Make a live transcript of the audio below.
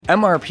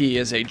MRP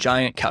is a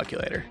giant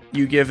calculator.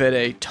 You give it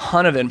a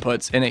ton of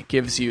inputs and it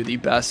gives you the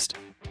best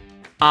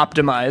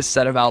optimized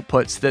set of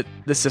outputs that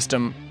the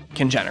system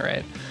can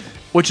generate,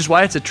 which is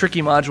why it's a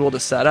tricky module to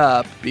set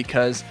up,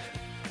 because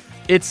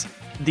it's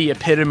the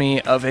epitome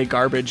of a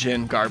garbage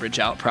in, garbage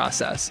out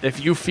process.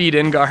 If you feed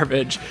in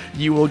garbage,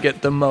 you will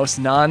get the most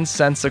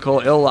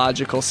nonsensical,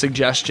 illogical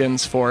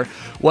suggestions for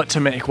what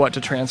to make, what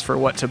to transfer,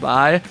 what to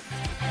buy.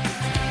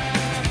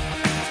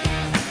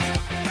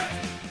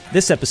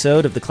 This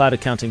episode of the Cloud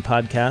Accounting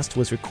Podcast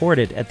was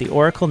recorded at the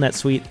Oracle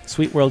NetSuite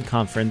SuiteWorld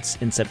Conference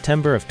in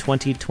September of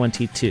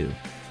 2022.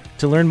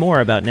 To learn more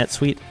about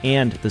NetSuite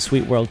and the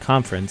SuiteWorld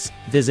Conference,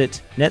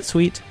 visit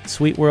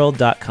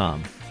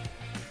netsuitesuiteworld.com.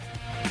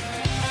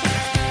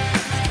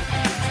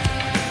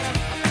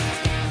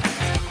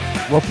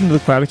 Welcome to the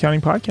Cloud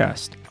Accounting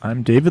Podcast.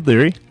 I'm David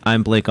Leary.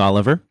 I'm Blake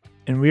Oliver.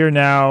 And we are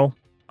now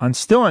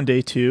still on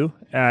day 2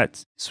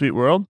 at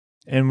SuiteWorld.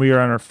 And we are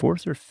on our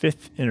 4th or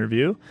 5th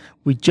interview.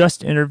 We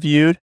just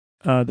interviewed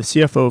the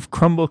CFO of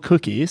Crumbl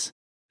Cookies.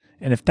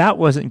 And if that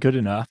wasn't good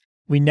enough,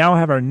 we now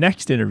have our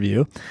next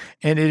interview.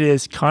 And it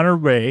is Connor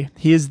Ray.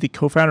 He is the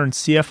co-founder and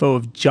CFO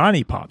of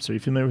Johnny Pops. Are you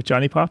familiar with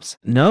Johnny Pops?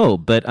 No,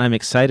 but I'm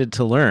excited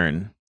to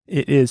learn.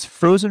 It is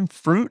frozen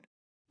fruit,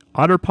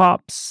 Otter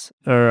Pops,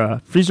 or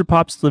freezer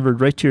pops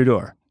delivered right to your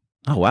door.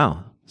 Oh,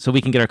 wow. So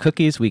we can get our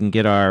cookies, we can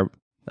get our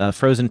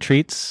frozen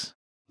treats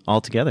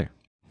all together.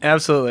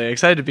 Absolutely.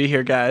 Excited to be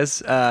here,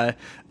 guys. I'm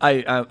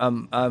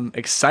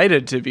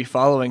excited to be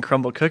following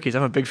Crumbl Cookies.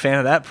 I'm a big fan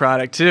of that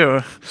product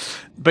too.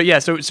 But yeah,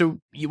 so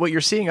what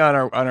you're seeing on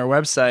our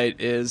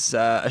website is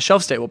a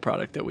shelf-stable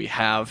product that we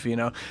have. You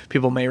know,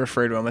 people may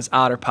refer to them as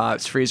Otter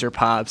Pops, Freezer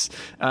Pops,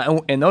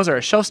 and those are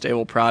a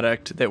shelf-stable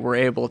product that we're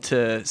able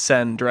to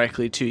send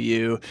directly to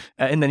you,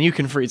 and then you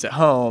can freeze at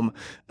home.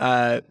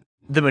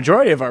 The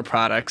majority of our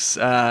products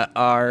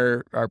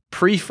are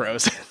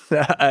pre-frozen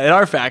at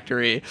our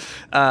factory.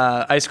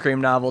 Ice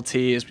cream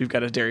novelties. We've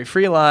got a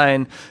dairy-free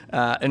line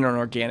and an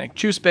organic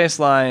juice-based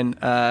line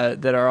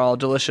that are all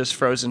delicious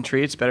frozen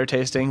treats. Better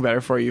tasting,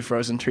 better for you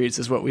frozen treats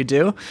is what we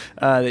do,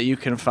 that you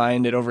can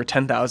find at over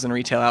 10,000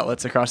 retail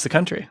outlets across the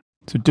country.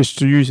 So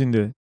just using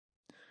the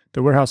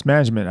warehouse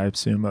management, I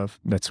assume, of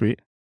NetSuite.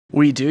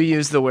 We do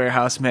use the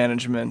warehouse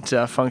management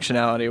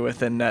functionality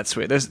within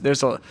NetSuite.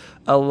 There's a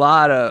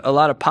lot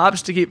of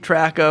pops to keep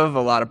track of,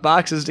 a lot of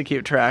boxes to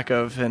keep track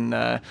of, and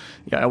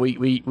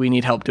we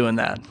need help doing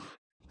that.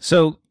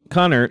 So,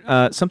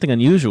 Connor, something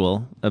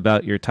unusual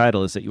about your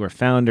title is that you are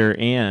founder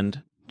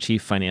and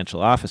chief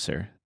financial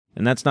officer,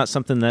 and that's not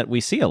something that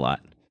we see a lot.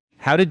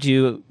 How did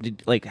you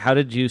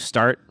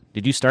start?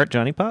 Did you start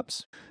Johnny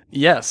Pops?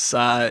 Yes.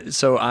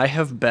 So I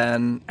have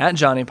been at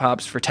Johnny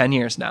Pops for 10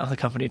 years now. The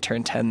company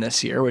turned 10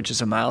 this year, which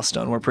is a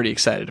milestone we're pretty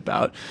excited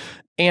about.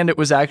 And it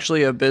was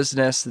actually a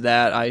business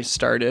that I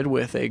started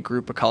with a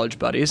group of college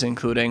buddies,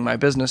 including my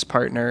business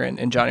partner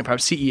and Johnny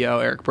Pops CEO,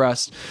 Eric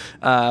Brust,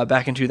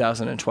 back in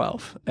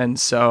 2012. And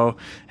so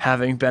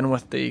having been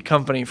with the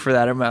company for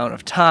that amount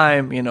of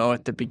time, you know,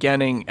 at the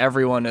beginning,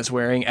 everyone is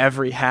wearing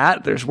every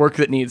hat. There's work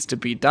that needs to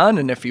be done.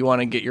 And if you want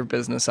to get your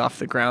business off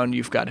the ground,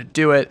 you've got to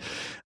do it.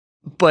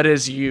 But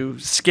as you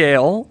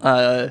scale,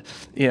 a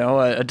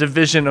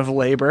division of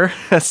labor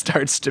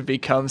starts to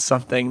become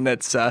something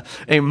that's a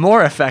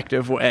more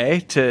effective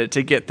way to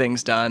get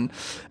things done.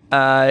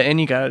 And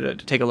you got to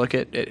take a look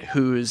at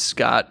who's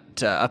got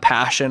a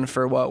passion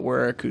for what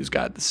work, who's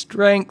got the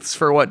strengths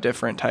for what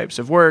different types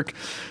of work.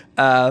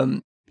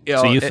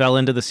 So you fell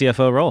into the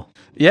CFO role.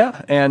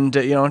 Yeah, and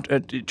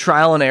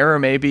trial and error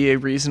may be a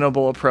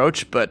reasonable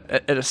approach, but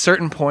at a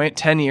certain point,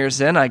 10 years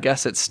in, I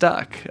guess it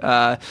stuck.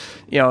 And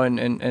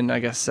I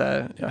guess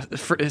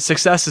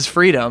success is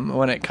freedom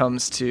when it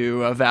comes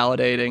to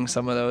validating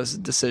some of those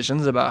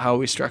decisions about how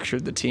we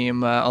structured the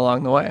team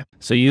along the way.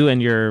 So you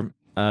and your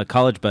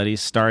college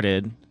buddies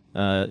started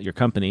your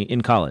company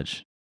in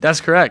college. That's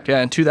correct.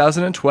 Yeah, in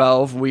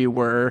 2012, we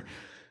were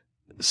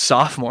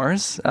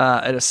sophomores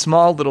at a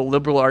small little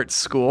liberal arts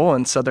school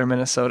in southern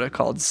Minnesota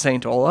called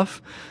St.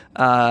 Olaf,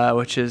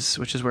 which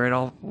is where it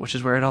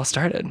all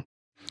started.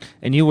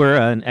 And you were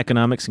an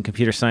economics and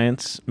computer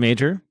science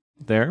major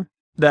there?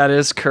 That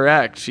is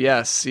correct.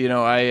 Yes.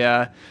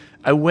 I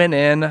went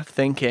in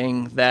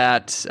thinking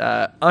that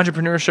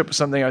entrepreneurship was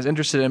something I was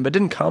interested in, but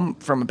didn't come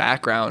from a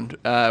background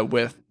of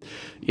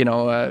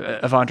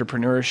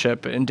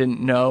entrepreneurship and didn't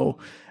know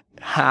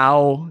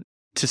how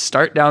to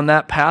start down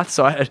that path.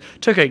 So I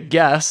took a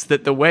guess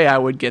that the way I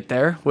would get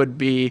there would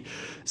be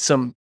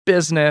some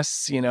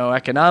business,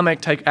 economic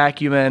type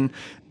acumen,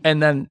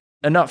 and then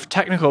enough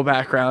technical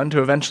background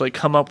to eventually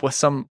come up with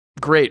some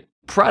great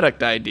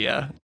product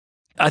idea.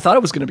 I thought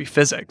it was going to be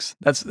physics.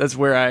 That's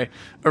where I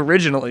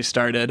originally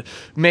started.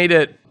 Made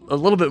it a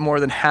little bit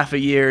more than half a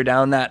year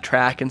down that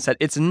track and said,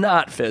 it's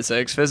not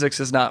physics. Physics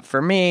is not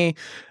for me.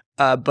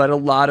 But a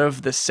lot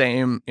of the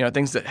same,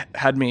 things that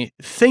had me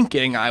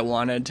thinking I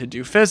wanted to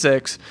do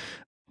physics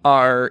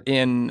are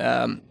in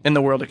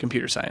the world of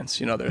computer science.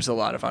 There's a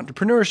lot of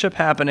entrepreneurship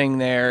happening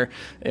there,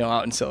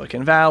 out in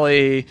Silicon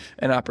Valley,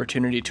 an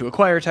opportunity to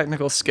acquire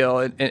technical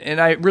skill. And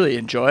I really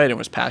enjoyed and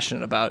was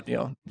passionate about,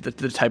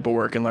 the type of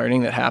work and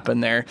learning that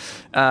happened there.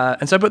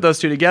 And so I put those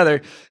two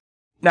together.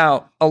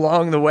 Now,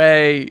 along the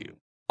way,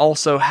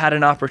 also had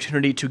an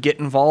opportunity to get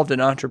involved in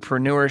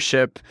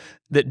entrepreneurship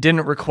that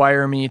didn't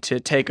require me to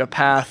take a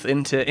path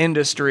into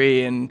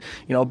industry and,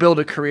 build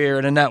a career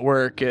and a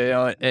network,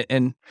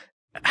 and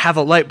have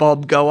a light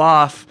bulb go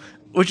off,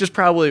 which is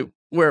probably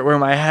where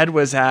my head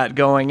was at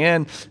going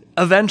in.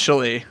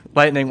 Eventually,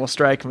 lightning will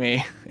strike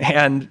me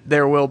and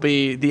there will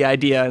be the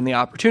idea and the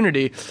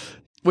opportunity,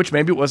 which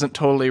maybe wasn't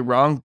totally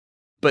wrong,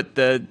 but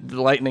the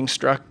lightning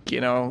struck,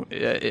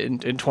 in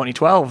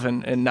 2012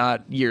 and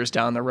not years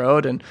down the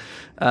road. And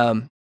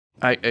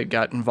I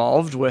got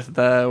involved with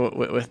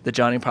the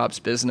Johnny Pops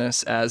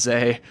business as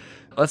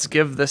let's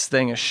give this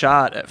thing a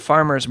shot at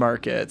farmers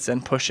markets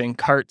and pushing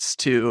carts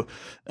to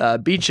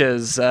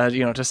beaches,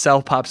 to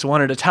sell pops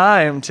one at a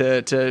time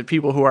to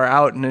people who are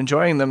out and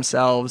enjoying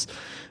themselves.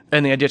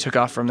 And the idea took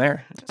off from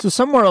there. So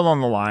somewhere along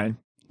the line,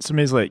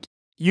 somebody's like,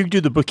 you do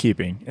the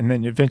bookkeeping, and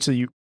then eventually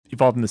you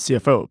evolve into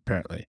CFO,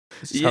 apparently.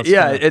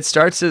 Yeah, it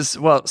starts as,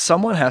 well,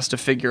 someone has to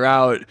figure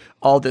out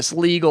all this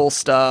legal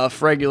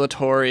stuff,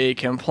 regulatory,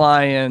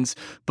 compliance,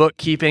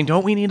 bookkeeping.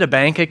 Don't we need a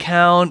bank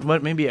account?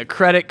 What, maybe a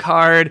credit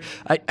card?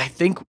 I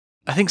think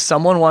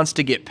someone wants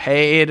to get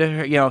paid.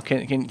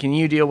 Can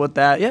you deal with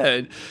that?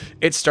 Yeah,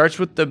 it starts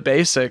with the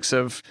basics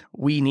of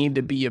we need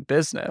to be a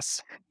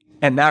business.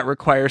 And that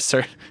requires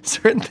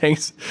certain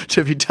things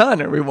to be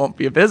done or we won't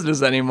be a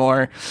business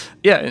anymore.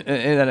 Yeah,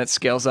 and then it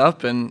scales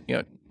up and,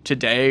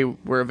 today,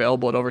 we're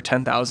available at over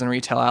 10,000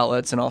 retail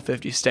outlets in all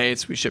 50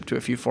 states. We ship to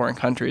a few foreign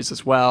countries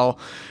as well.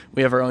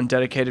 We have our own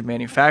dedicated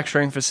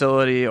manufacturing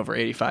facility, over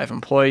 85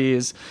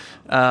 employees,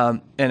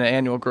 and an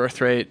annual growth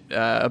rate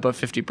above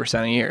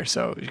 50% a year.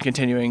 So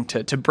continuing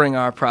to bring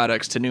our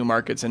products to new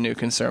markets and new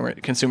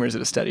consumers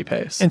at a steady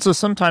pace. And so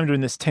sometime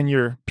during this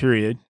 10-year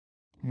period,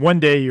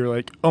 one day you're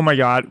like, oh my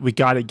God, we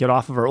got to get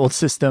off of our old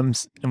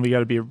systems and we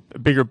got to be a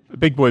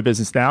big boy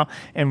business now.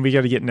 And we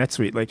got to get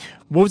NetSuite. Like,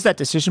 what was that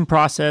decision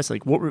process?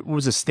 Like, what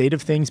was the state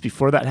of things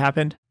before that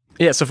happened?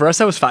 Yeah, so for us,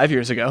 that was 5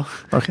 years ago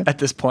at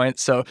this point.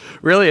 So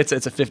really, it's a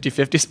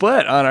 50-50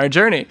 split on our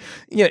journey.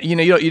 You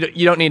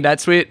don't need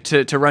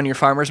NetSuite to run your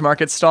farmer's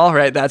market stall,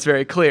 right? That's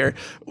very clear.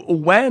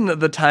 When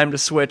the time to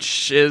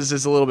switch is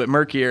a little bit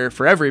murkier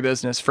for every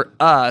business, for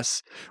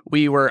us,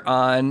 we were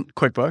on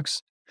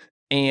QuickBooks.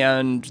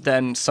 And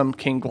then some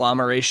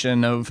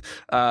conglomeration of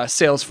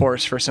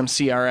Salesforce for some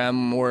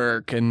CRM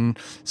work and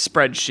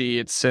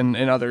spreadsheets and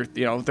other,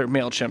 their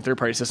MailChimp,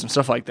 third-party systems,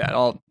 stuff like that,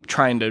 all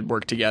trying to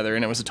work together,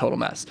 and it was a total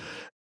mess.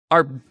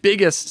 Our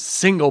biggest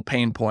single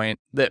pain point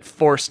that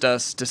forced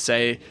us to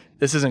say,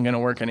 this isn't going to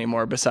work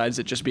anymore, besides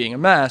it just being a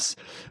mess,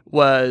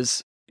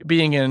 was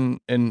being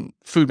in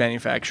food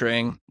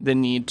manufacturing, the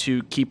need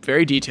to keep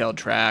very detailed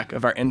track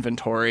of our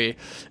inventory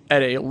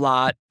at a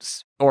lot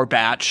or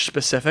batch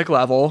specific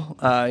level.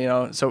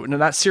 So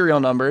not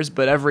serial numbers,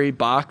 but every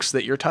box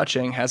that you're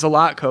touching has a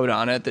lot code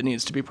on it that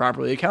needs to be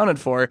properly accounted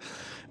for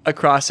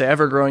across an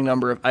ever-growing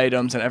number of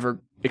items and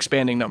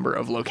ever-expanding number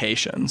of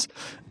locations,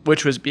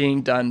 which was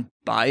being done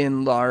by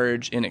and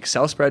large in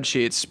Excel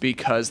spreadsheets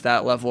because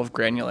that level of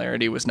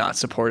granularity was not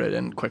supported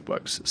in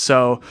QuickBooks.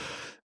 So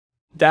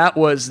that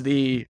was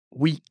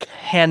we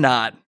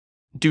cannot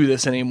do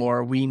this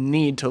anymore. We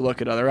need to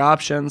look at other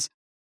options.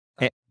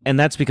 And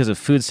that's because of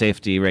food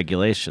safety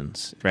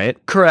regulations, right?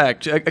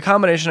 Correct. A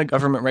combination of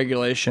government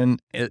regulation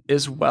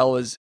as well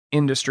as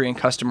industry and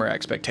customer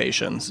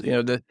expectations.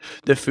 The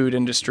food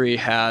industry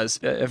has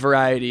a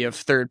variety of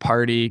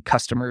third-party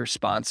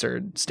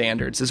customer-sponsored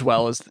standards as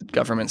well as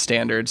government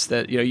standards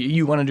that,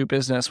 you want to do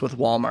business with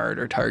Walmart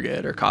or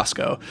Target or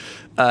Costco.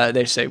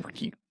 They say,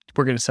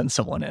 we're going to send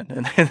someone in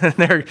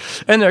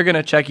and they're going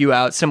to check you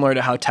out, similar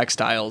to how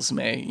textiles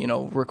may,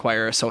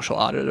 require a social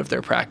audit of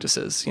their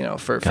practices,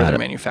 for their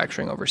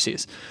manufacturing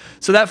overseas.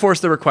 So that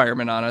forced the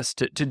requirement on us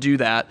to do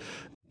that.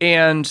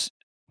 And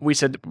we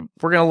said,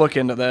 we're going to look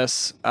into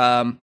this,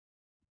 and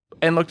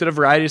looked at a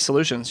variety of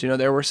solutions.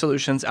 There were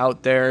solutions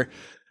out there,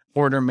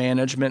 order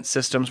management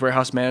systems,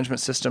 warehouse management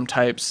system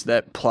types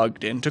that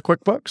plugged into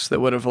QuickBooks that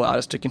would have allowed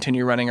us to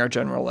continue running our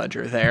general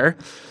ledger there.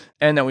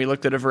 And then we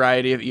looked at a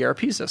variety of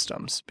ERP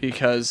systems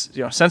because,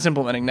 since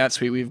implementing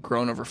NetSuite, we've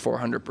grown over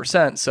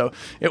 400%. So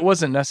it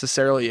wasn't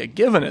necessarily a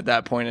given at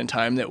that point in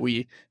time that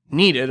we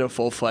needed a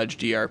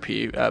full-fledged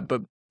ERP,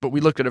 but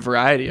we looked at a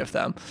variety of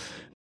them.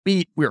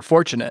 We were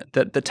fortunate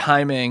that the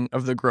timing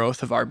of the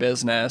growth of our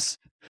business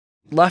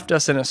left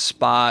us in a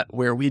spot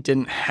where we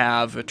didn't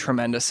have a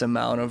tremendous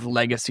amount of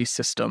legacy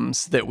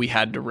systems that we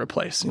had to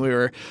replace. We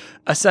were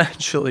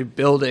essentially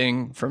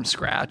building from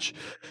scratch.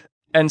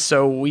 And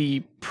so we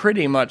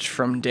pretty much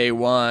from day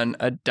one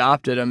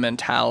adopted a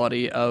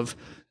mentality of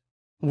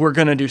we're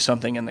going to do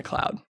something in the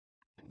cloud.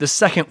 The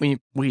second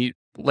we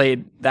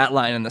laid that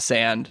line in the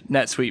sand,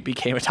 NetSuite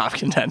became a top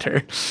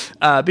contender.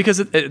 Because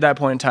at that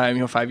point in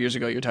time, 5 years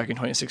ago, you're talking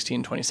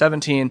 2016,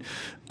 2017.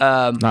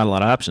 Not a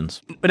lot of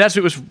options. But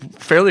NetSuite was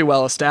fairly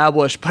well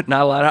established, but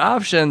not a lot of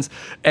options.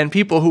 And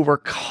people who were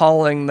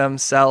calling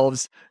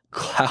themselves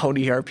cloud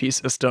ERP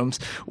systems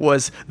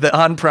was the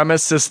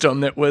on-premise system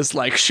that was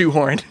like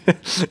shoehorned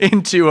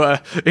into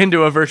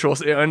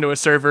a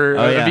server, a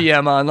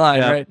VM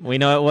online, right? We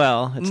know it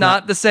well. It's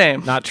not the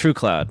same. Not true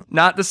cloud.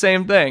 Not the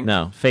same thing.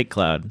 No, fake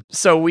cloud.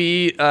 So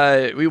we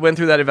went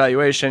through that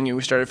evaluation.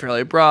 We started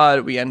fairly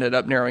broad. We ended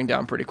up narrowing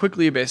down pretty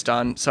quickly based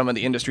on some of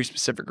the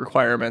industry-specific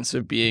requirements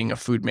of being a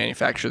food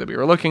manufacturer that we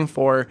were looking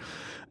for.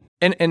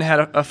 And had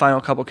a final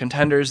couple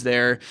contenders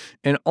there.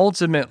 And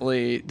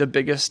ultimately, the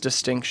biggest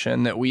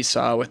distinction that we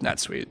saw with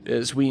NetSuite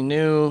is we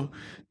knew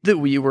that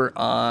we were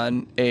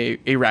on a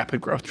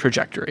rapid growth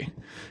trajectory.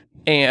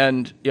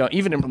 And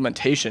even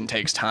implementation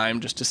takes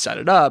time just to set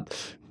it up.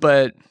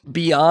 But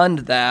beyond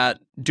that,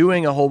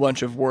 doing a whole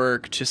bunch of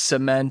work to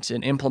cement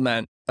and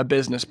implement a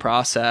business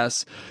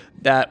process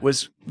that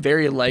was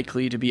very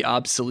likely to be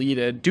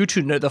obsoleted due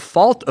to the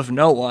fault of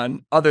no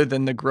one other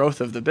than the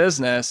growth of the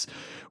business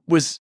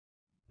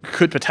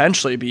could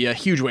potentially be a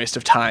huge waste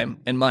of time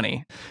and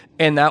money.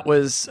 And that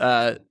was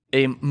a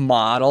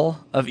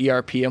model of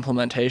ERP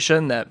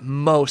implementation that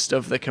most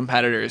of the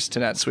competitors to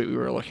NetSuite we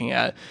were looking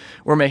at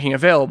were making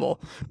available.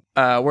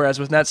 Whereas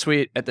with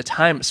NetSuite, at the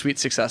time, Suite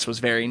Success was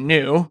very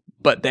new,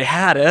 but they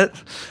had it,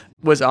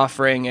 was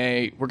offering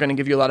we're going to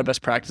give you a lot of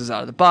best practices out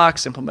of the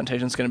box,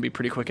 implementation is going to be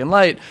pretty quick and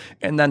light,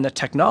 and then the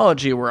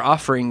technology we're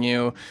offering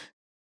you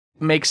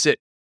makes it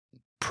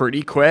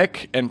pretty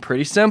quick and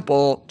pretty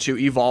simple to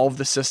evolve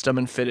the system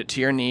and fit it to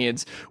your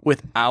needs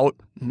without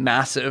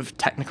massive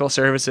technical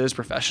services,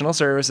 professional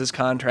services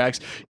contracts.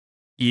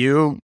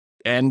 You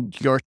and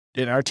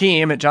our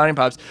team at Johnny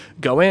Pops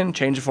go in,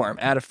 change a form,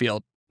 add a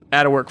field,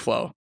 add a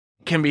workflow.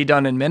 Can be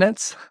done in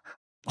minutes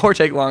or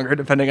take longer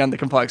depending on the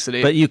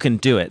complexity. But you can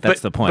do it.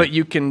 That's the point. But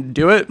you can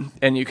do it,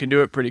 and you can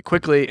do it pretty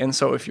quickly. And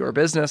so if your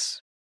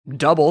business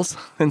doubles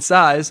in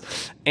size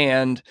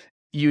and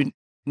you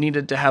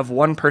needed to have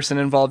one person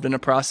involved in a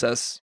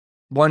process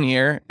 1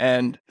 year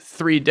and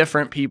 3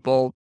 different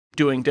people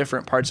doing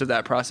different parts of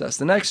that process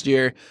the next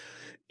year,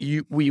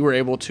 we were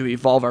able to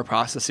evolve our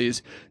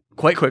processes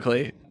quite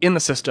quickly in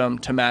the system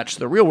to match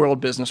the real world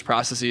business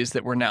processes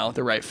that were now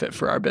the right fit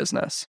for our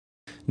business.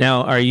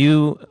 Now, are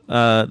you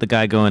the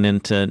guy going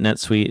into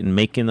NetSuite and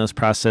making those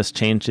process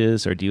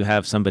changes, or do you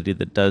have somebody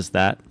that does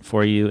that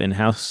for you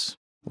in-house,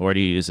 or do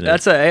you use it?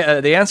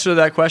 The answer to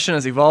that question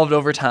has evolved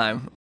over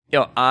time.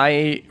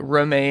 I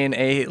remain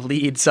a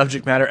lead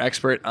subject matter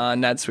expert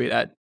on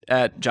NetSuite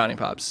at Johnny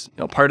Pops.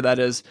 Part of that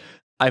is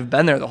I've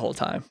been there the whole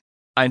time.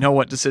 I know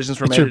what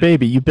decisions were made. It's your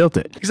baby. You built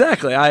it.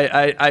 Exactly.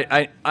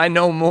 I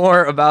know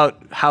more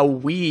about how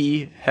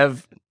we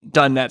have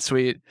done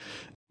NetSuite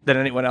than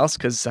anyone else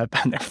because I've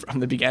been there from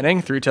the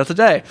beginning through till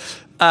today.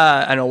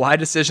 I know why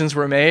decisions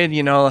were made.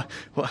 Well,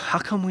 how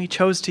come we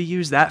chose to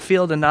use that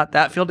field and not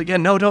that field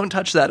again? No, don't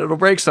touch that. It'll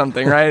break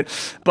something, right?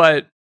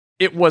 But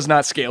it was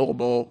not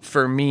scalable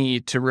for me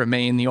to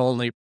remain the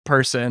only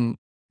person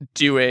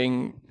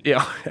doing,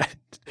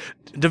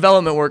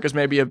 development work is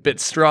maybe a bit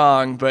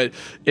strong, but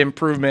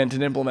improvement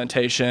and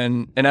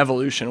implementation and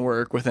evolution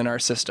work within our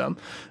system.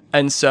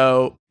 And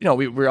so,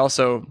 we're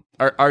also,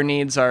 our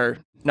needs are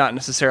not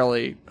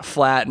necessarily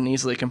flat and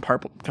easily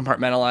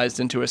compartmentalized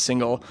into a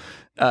single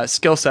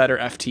skill set or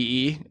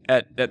FTE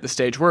at the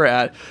stage we're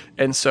at.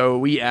 And so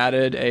we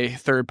added a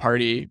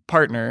third-party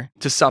partner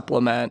to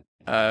supplement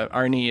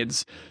our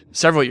needs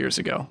several years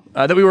ago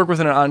that we work with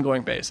on an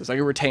ongoing basis, on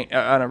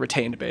a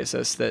retained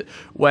basis, that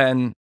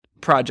when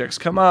projects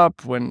come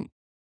up, when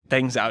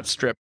things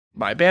outstrip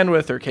my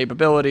bandwidth or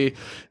capability,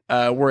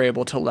 we're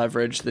able to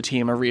leverage the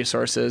team of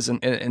resources.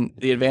 And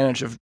the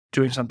advantage of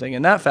doing something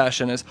in that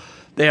fashion is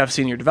they have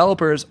senior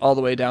developers all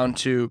the way down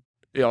to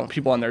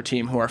people on their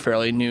team who are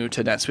fairly new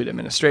to NetSuite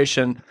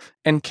administration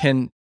and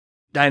can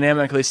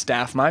dynamically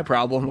staff my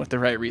problem with the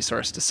right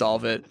resource to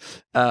solve it.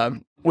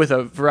 With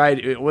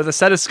a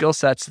set of skill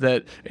sets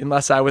that,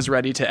 unless I was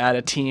ready to add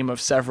a team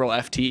of several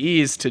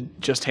FTEs to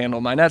just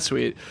handle my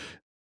NetSuite,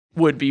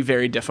 would be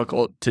very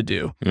difficult to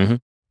do.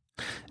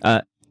 Mm-hmm.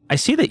 I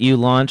see that you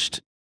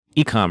launched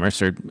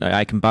e-commerce, or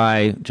I can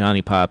buy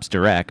Johnny Pops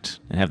direct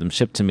and have them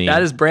shipped to me.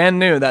 That is brand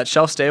new. That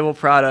shelf-stable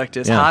product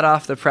is hot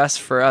off the press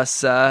for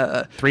us 3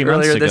 months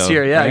earlier ago, this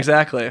year. Yeah, right?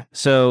 Exactly.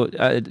 So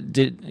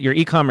did your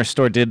e-commerce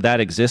store, did that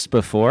exist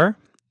before,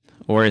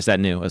 or is that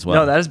new as well?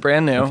 No, that is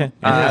brand new. Okay.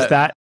 And is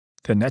that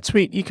the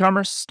NetSuite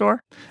e-commerce store?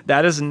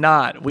 That is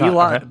not.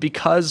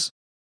 Because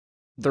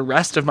the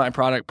rest of my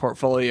product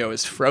portfolio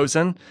is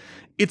frozen,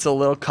 it's a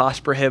little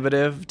cost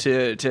prohibitive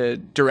to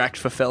direct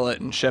fulfill it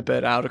and ship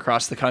it out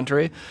across the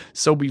country.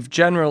 So we've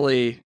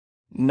generally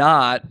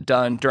not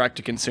done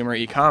direct-to-consumer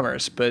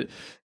e-commerce, but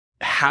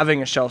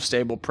having a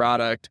shelf-stable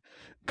product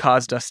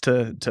caused us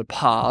to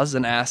pause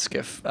and ask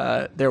if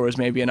there was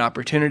maybe an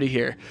opportunity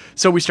here.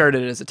 So we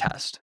started it as a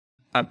test.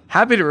 I'm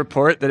happy to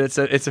report that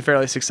it's a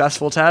fairly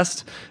successful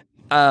test.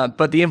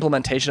 But the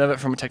implementation of it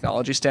from a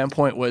technology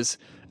standpoint was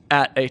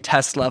at a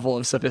test level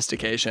of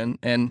sophistication.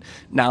 And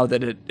now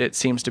that it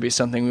seems to be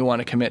something we want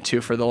to commit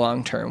to for the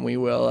long term, we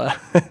will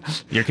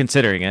You're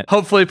considering it.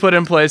 hopefully put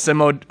in place a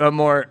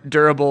more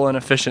durable and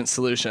efficient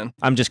solution.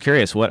 I'm just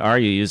curious, what are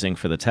you using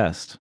for the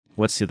test?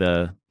 What's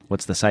the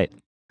site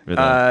or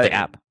the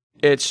app?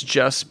 It's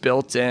just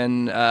built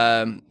in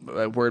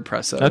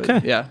WordPress.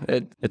 Okay. Yeah.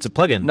 It's a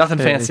plugin. Nothing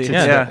fancy.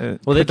 Yeah.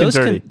 Well, quick and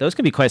dirty. those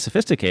can be quite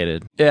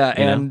sophisticated. Yeah,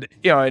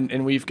 You and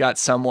and we've got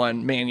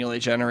someone manually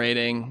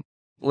generating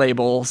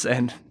labels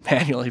and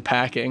manually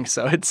packing.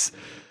 So it's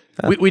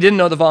we didn't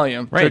know the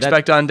volume to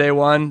expect on day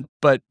one,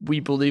 but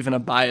we believe in a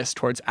bias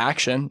towards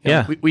action.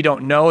 We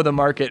don't know the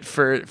market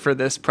for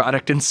this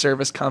product and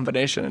service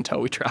combination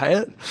until we try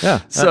it. Yeah.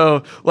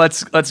 So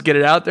let's get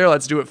it out there.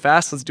 Let's do it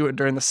fast. Let's do it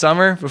during the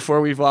summer before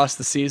we've lost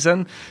the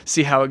season.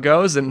 See how it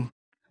goes, and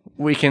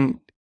we can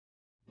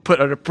put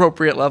an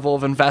appropriate level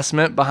of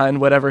investment behind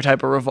whatever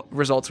type of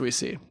results we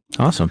see.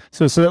 Awesome.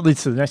 So that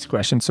leads to the next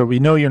question. So we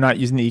know you're not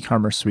using the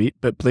e-commerce suite,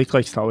 but Blake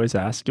likes to always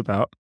ask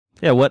about.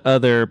 Yeah. What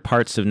other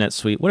parts of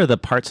NetSuite? What are the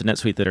parts of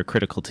NetSuite that are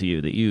critical to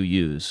you that you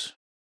use?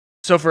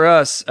 So for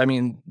us, I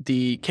mean,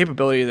 the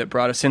capability that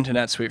brought us into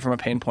NetSuite from a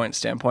pain point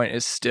standpoint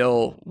is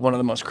still one of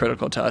the most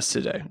critical to us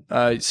today.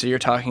 So you're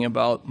talking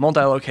about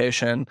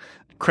multi-location,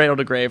 cradle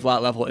to grave,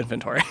 lot level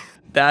inventory.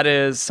 That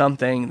is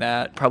something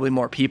that probably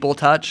more people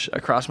touch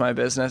across my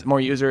business,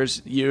 more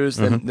users use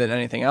than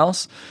anything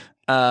else.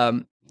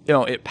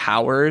 It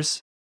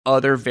powers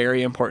other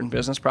very important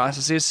business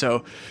processes.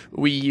 So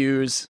we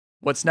use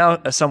what's now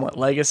a somewhat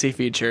legacy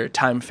feature,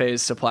 time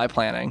phase supply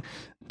planning,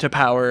 to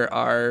power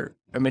our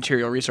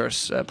material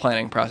resource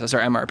planning process,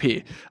 our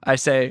MRP. I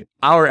say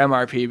our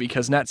MRP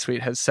because NetSuite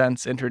has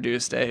since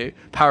introduced a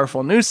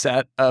powerful new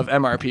set of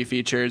MRP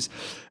features,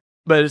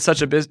 but it's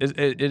such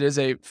it is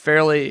a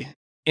fairly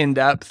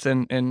in-depth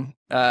and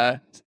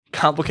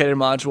complicated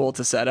module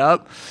to set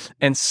up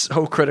and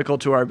so critical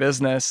to our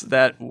business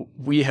that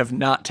we have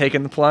not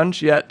taken the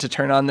plunge yet to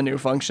turn on the new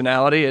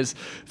functionality, as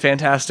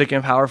fantastic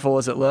and powerful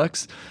as it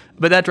looks.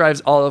 But that drives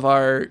all of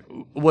our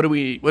what do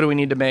we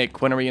need to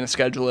make, when are we going to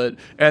schedule it,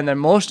 and then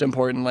most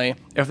importantly,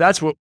 if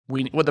that's what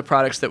the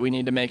products that we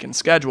need to make and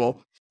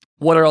schedule,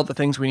 what are all the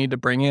things we need to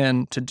bring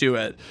in to do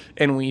it?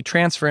 And we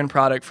transfer in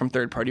product from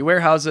third-party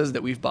warehouses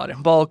that we've bought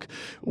in bulk.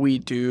 We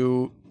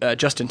do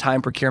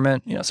just-in-time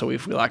procurement. So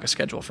if we lack a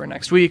schedule for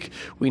next week,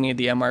 we need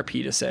the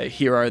MRP to say,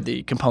 here are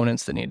the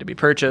components that need to be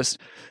purchased.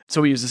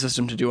 So we use the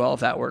system to do all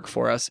of that work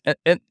for us.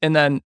 And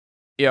then,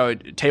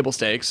 table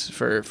stakes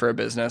for a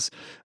business,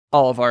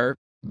 all of our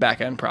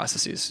back-end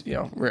processes,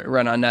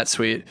 run on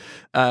NetSuite.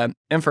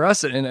 And for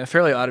us, in a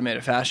fairly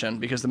automated fashion,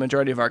 because the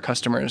majority of our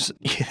customers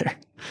either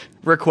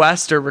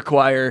request or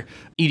require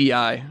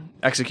EDI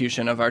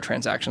execution of our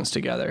transactions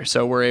together.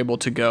 So we're able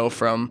to go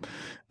from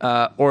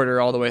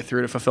order all the way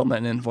through to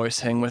fulfillment and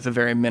invoicing with a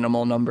very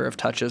minimal number of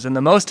touches, and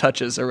the most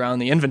touches around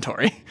the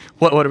inventory.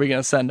 What are we going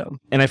to send them?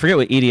 And I forget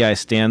what EDI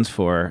stands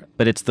for,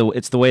 but it's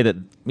the way that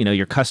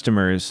your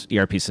customer's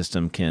ERP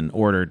system can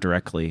order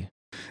directly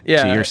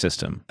to your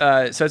system.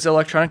 So it's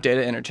electronic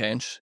data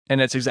interchange, and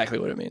it's exactly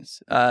what it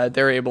means.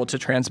 They're able to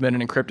transmit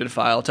an encrypted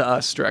file to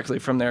us directly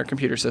from their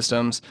computer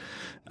systems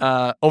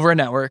over a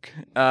network,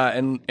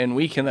 and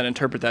we can then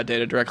interpret that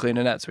data directly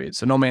into NetSuite.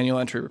 So no manual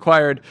entry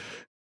required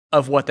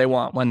of what they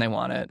want when they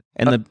want it.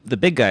 And the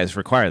big guys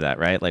require that,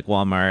 right? Like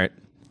Walmart.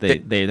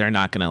 They're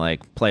not going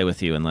to play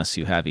with you unless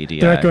you have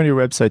EDI. They're not going to your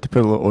website to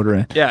put a little order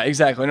in. Yeah,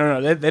 exactly.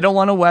 No. They don't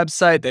want a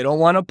website. They don't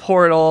want a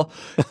portal.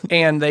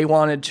 And they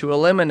wanted to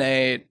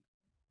eliminate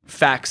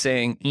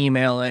faxing,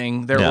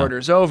 emailing their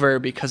orders over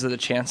because of the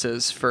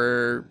chances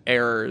for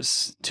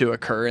errors to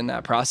occur in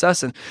that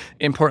process. And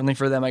importantly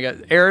for them, I got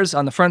errors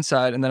on the front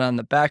side, and then on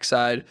the back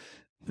side,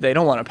 they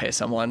don't want to pay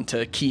someone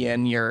to key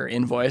in your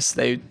invoice.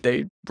 They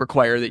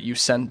require that you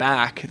send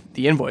back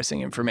the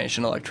invoicing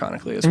information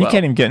electronically as well. And you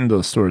can't even get into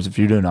those stores if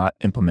you do not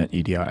implement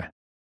EDI.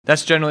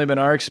 That's generally been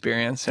our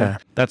experience. Yeah.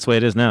 That's the way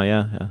it is now.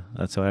 Yeah.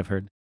 That's what I've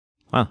heard.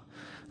 Wow.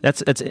 And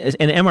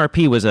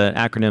MRP was an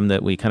acronym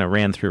that we kind of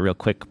ran through real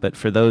quick, but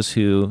for those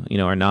who,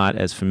 are not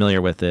as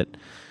familiar with it,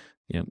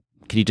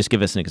 could you just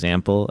give us an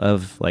example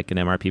of an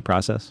MRP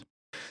process?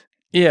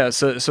 Yeah.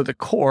 So the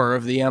core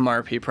of the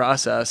MRP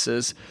process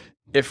is,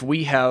 if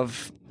we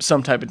have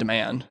some type of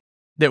demand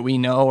that we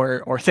know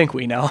or think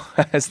we know,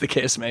 as the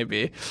case may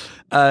be,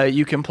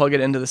 you can plug it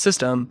into the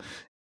system,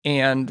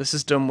 and the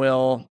system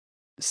will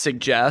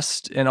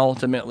suggest and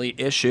ultimately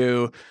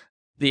issue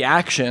the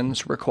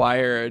actions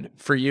required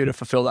for you to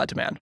fulfill that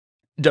demand.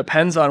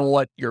 Depends on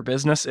what your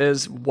business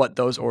is, what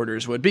those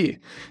orders would be.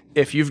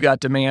 If you've got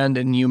demand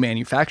and you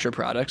manufacture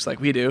products like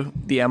we do,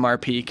 the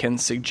MRP can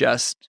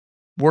suggest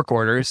work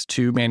orders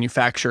to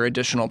manufacture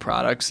additional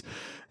products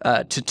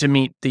to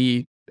meet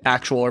the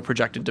actual or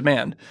projected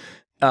demand.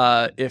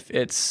 If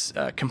it's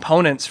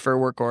components for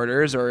work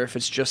orders, or if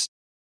it's just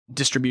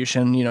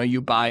distribution,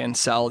 you buy and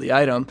sell the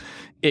item,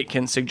 it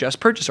can suggest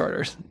purchase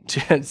orders.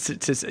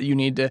 You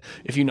need to,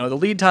 if you know the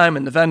lead time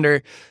and the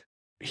vendor,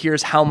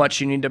 here's how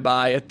much you need to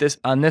buy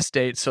on this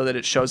date so that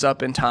it shows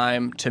up in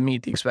time to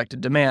meet the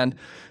expected demand.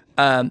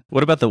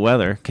 What about the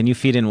weather? Can you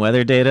feed in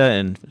weather data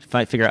and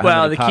figure out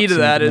how many the key to pops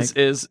that you need to make?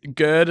 is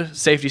good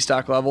safety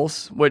stock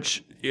levels,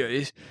 which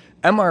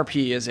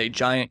MRP is a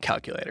giant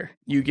calculator.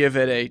 You give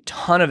it a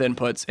ton of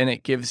inputs and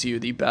it gives you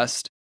the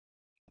best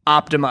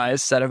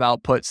optimized set of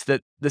outputs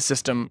that the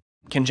system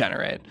can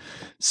generate.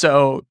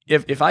 So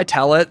if I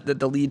tell it that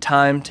the lead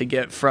time to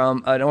get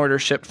from an order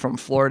shipped from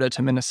Florida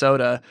to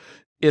Minnesota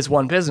is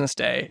 1 business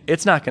day,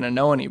 it's not going to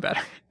know any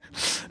better.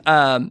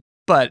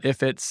 But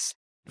if it's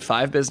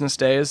 5 business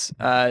days,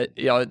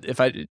 if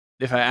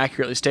I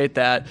accurately state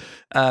that,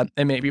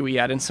 and maybe we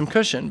add in some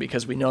cushion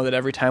because we know that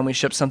every time we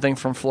ship something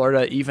from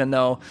Florida, even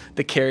though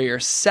the carrier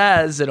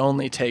says it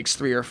only takes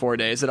 3 or 4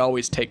 days, it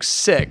always takes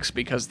 6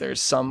 because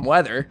there's some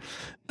weather.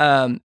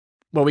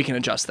 Well, we can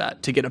adjust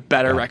that to get a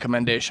better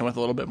recommendation with a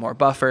little bit more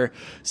buffer.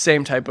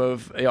 Same type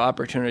of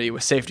opportunity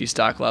with safety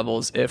stock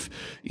levels. If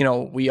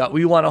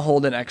we want to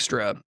hold an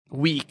extra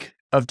week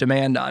of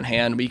demand on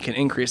hand, we can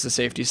increase the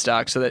safety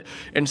stock so that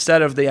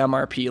instead of the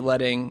MRP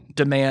letting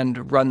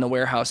demand run the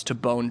warehouse to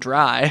bone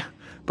dry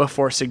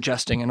before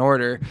suggesting an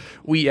order,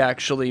 we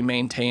actually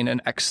maintain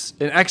an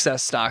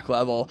excess stock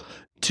level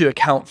to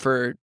account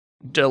for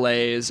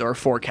delays or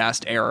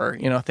forecast error,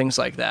 things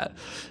like that.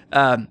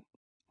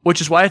 Which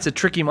is why it's a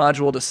tricky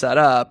module to set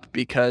up,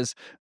 because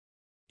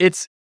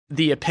it's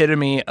the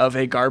epitome of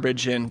a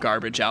garbage in,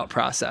 garbage out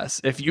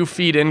process. If you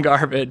feed in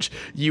garbage,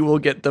 you will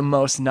get the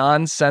most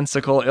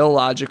nonsensical,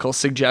 illogical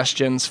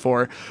suggestions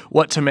for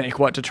what to make,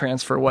 what to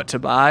transfer, what to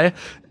buy.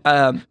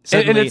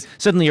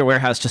 Suddenly your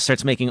warehouse just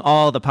starts making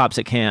all the pops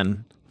it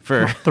can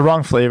for the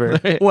wrong flavor.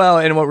 Well,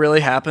 and what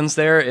really happens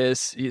there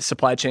is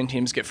supply chain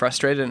teams get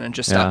frustrated and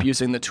just stop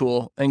using the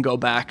tool and go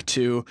back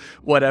to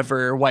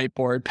whatever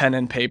whiteboard, pen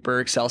and paper,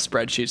 Excel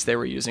spreadsheets they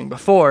were using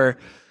before,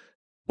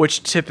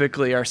 which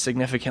typically are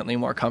significantly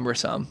more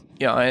cumbersome,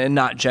 and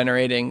not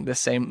generating the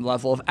same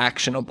level of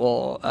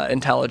actionable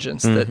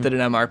intelligence that an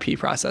MRP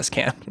process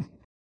can.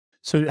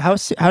 So how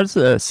does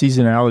the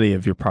seasonality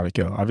of your product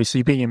go?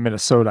 Obviously, being in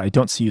Minnesota, I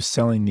don't see you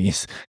selling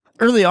these.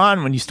 Early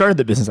on, when you started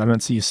the business, I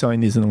don't see you selling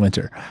these in the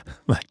winter.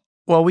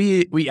 Well,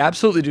 we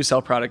absolutely do sell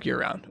product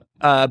year round.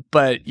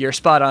 But you're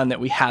spot on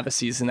that we have a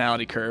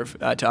seasonality curve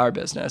to our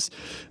business.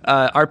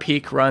 Our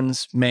peak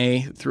runs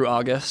May through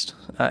August,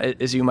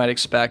 as you might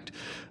expect.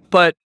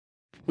 But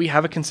we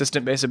have a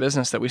consistent base of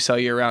business that we sell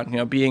year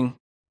round. Being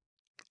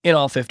in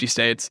all 50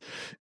 states,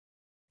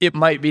 it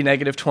might be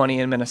 -20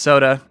 in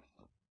Minnesota,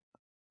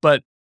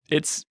 but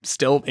it's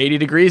still 80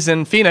 degrees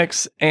in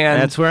Phoenix, and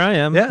that's where I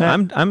am. Yeah.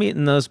 I'm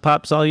eating those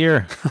pops all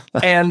year.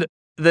 And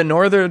the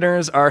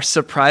Northerners are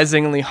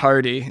surprisingly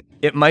hardy.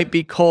 It might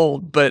be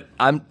cold, but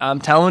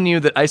I'm telling you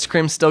that ice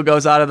cream still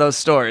goes out of those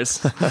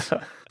stores.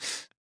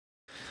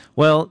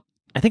 Well,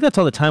 I think that's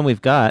all the time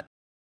we've got.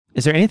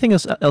 Is there anything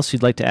else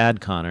you'd like to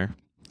add, Connor,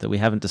 that we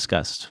haven't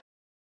discussed?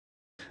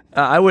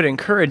 I would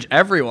encourage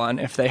everyone,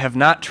 if they have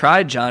not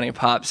tried Johnny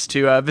Pops,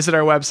 to visit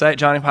our website,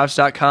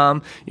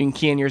 johnnypops.com. You can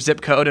key in your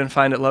zip code and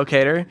find it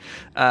locator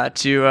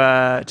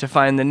to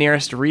find the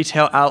nearest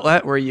retail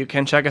outlet where you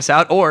can check us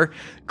out, or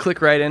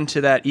click right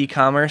into that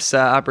e-commerce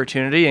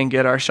opportunity and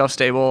get our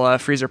shelf-stable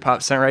freezer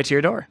pops sent right to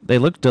your door. They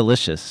look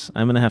delicious.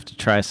 I'm going to have to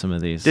try some of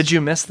these. Did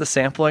you miss the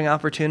sampling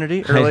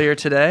opportunity earlier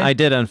today? I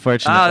did,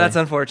 unfortunately. Oh, that's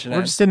unfortunate.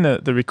 We're just in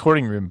the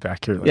recording room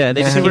back here. Yeah,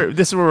 this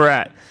is where we're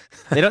at.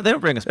 They don't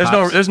bring us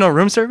pops. There's no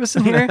room service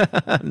in here?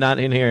 Not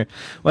in here.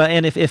 Well,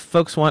 and if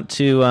folks want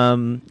to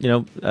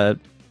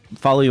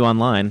follow you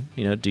online,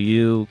 do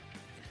you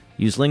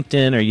use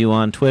LinkedIn? Are you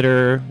on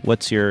Twitter?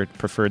 What's your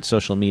preferred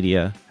social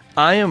media?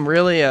 I am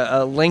really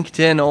a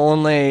LinkedIn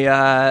only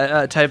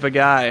type of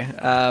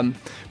guy.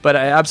 But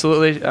I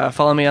absolutely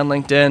follow me on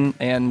LinkedIn,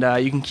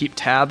 and you can keep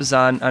tabs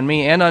on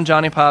me and on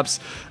Johnny Pops,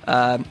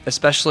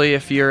 especially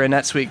if you're a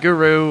NetSuite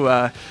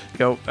guru,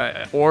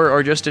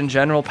 or just in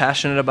general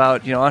passionate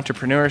about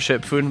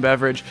entrepreneurship, food and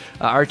beverage.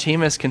 Our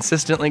team is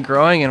consistently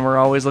growing, and we're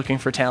always looking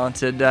for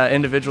talented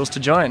individuals to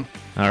join.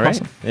 All right.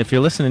 Awesome. If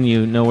you're listening,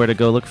 you know where to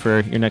go look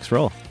for your next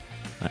role.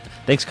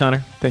 Thanks,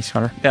 Connor. Thanks,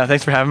 Connor. Yeah,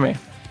 thanks for having me.